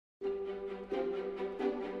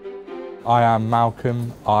I am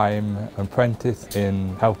Malcolm. I'm an apprentice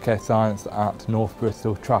in healthcare science at North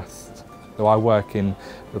Bristol Trust. So I work in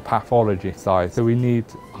the pathology side. So we need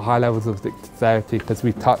high levels of dexterity because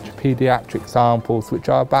we touch paediatric samples which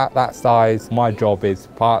are about that size. My job is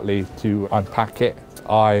partly to unpack it.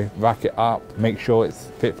 I rack it up, make sure it's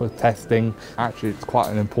fit for testing. Actually, it's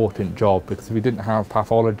quite an important job because if we didn't have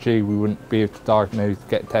pathology, we wouldn't be able to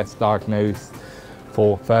get tests diagnosed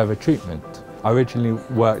for further treatment. I originally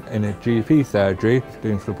worked in a GP surgery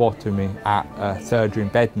doing phlebotomy at a surgery in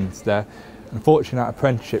Bedminster. Unfortunately, that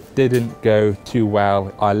apprenticeship didn't go too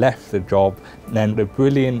well. I left the job, and then the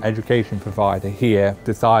brilliant education provider here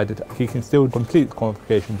decided he can still complete the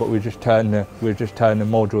qualification, but we just turn the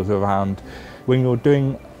modules around. When you're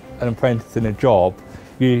doing an apprentice in a job,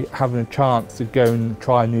 you're having a chance to go and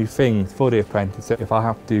try new things for the apprentice. So if I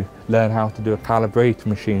have to learn how to do a calibrator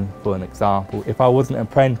machine, for an example, if I wasn't an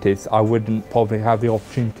apprentice, I wouldn't probably have the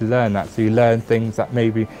opportunity to learn that. So you learn things that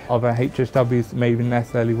maybe other HSWs maybe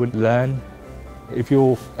necessarily wouldn't learn. If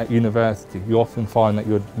you're at university, you often find that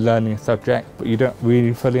you're learning a subject, but you don't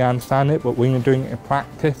really fully understand it. But when you're doing it in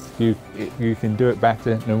practice, you can do it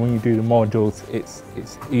better. And when you do the modules,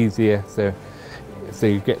 it's easier. So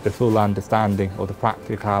you get the full understanding of the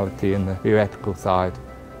practicality and the theoretical side.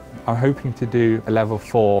 I'm hoping to do a level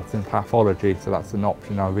 4 in pathology, so that's an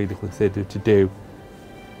option I really considered to do.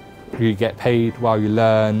 You get paid while you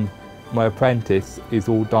learn. My apprentice is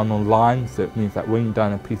all done online, so it means that when you've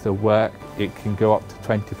done a piece of work, it can go up to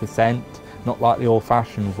 20%, not like the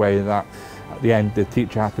old-fashioned way that at the end the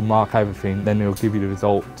teacher has to mark everything, then they'll give you the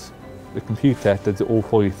results. The computer does it all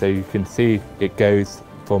for you, so you can see it goes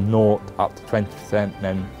from 0 up to 20% and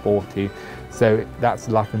then 40. So that's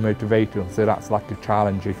like a motivator, so that's like a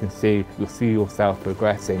challenge. You'll see yourself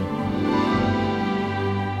progressing.